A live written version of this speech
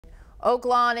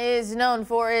Oaklawn is known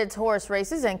for its horse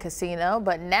races and casino,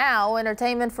 but now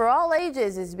entertainment for all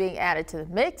ages is being added to the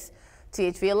mix.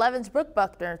 THV 11's Brooke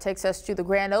Buckner takes us to the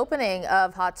grand opening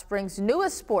of Hot Springs'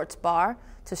 newest sports bar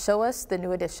to show us the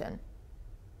new addition.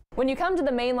 When you come to the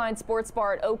mainline sports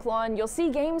bar at Oaklawn, you'll see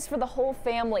games for the whole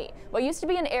family. What used to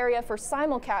be an area for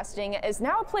simulcasting is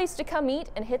now a place to come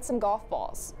eat and hit some golf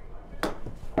balls.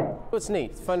 It's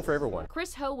neat. It's fun for everyone.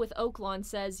 Chris Ho with Oaklawn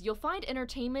says you'll find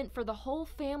entertainment for the whole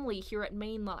family here at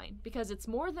Mainline because it's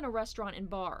more than a restaurant and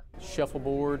bar.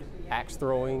 Shuffleboard, axe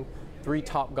throwing, 3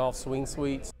 top golf swing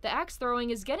suites. The axe throwing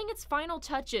is getting its final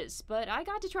touches, but I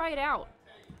got to try it out.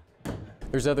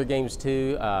 There's other games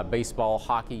too, baseball,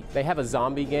 hockey. They have a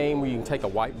zombie game where you can take a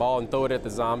white ball and throw it at the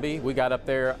zombie. We got up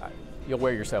there. You'll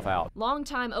wear yourself out.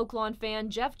 Longtime Oaklawn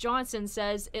fan Jeff Johnson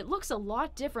says it looks a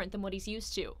lot different than what he's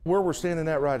used to. Where we're standing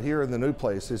at right here in the new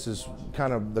place, this is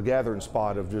kind of the gathering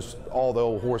spot of just all the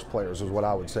old horse players is what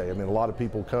I would say. I mean, a lot of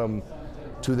people come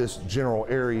to this general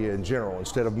area in general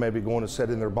instead of maybe going to sit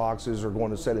in their boxes or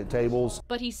going to sit at tables.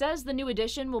 But he says the new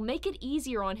addition will make it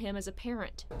easier on him as a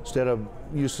parent. Instead of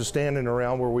used to standing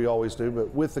around where we always do,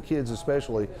 but with the kids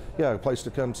especially, yeah, a place to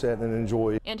come sit and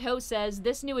enjoy. And Ho says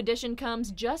this new addition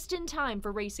comes just in time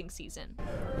for racing season.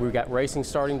 We've got racing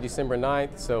starting December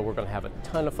 9th, so we're going to have a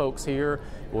ton of folks here.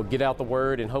 We'll get out the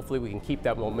word and hopefully we can keep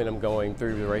that momentum going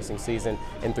through the racing season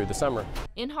and through the summer.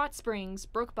 In Hot Springs,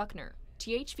 Brooke Buckner,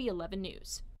 THV 11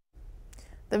 News.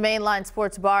 The Mainline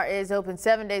Sports Bar is open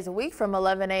 7 days a week from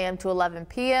 11 a.m. to 11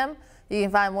 p.m. You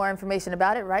can find more information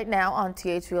about it right now on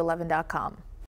THV11.com.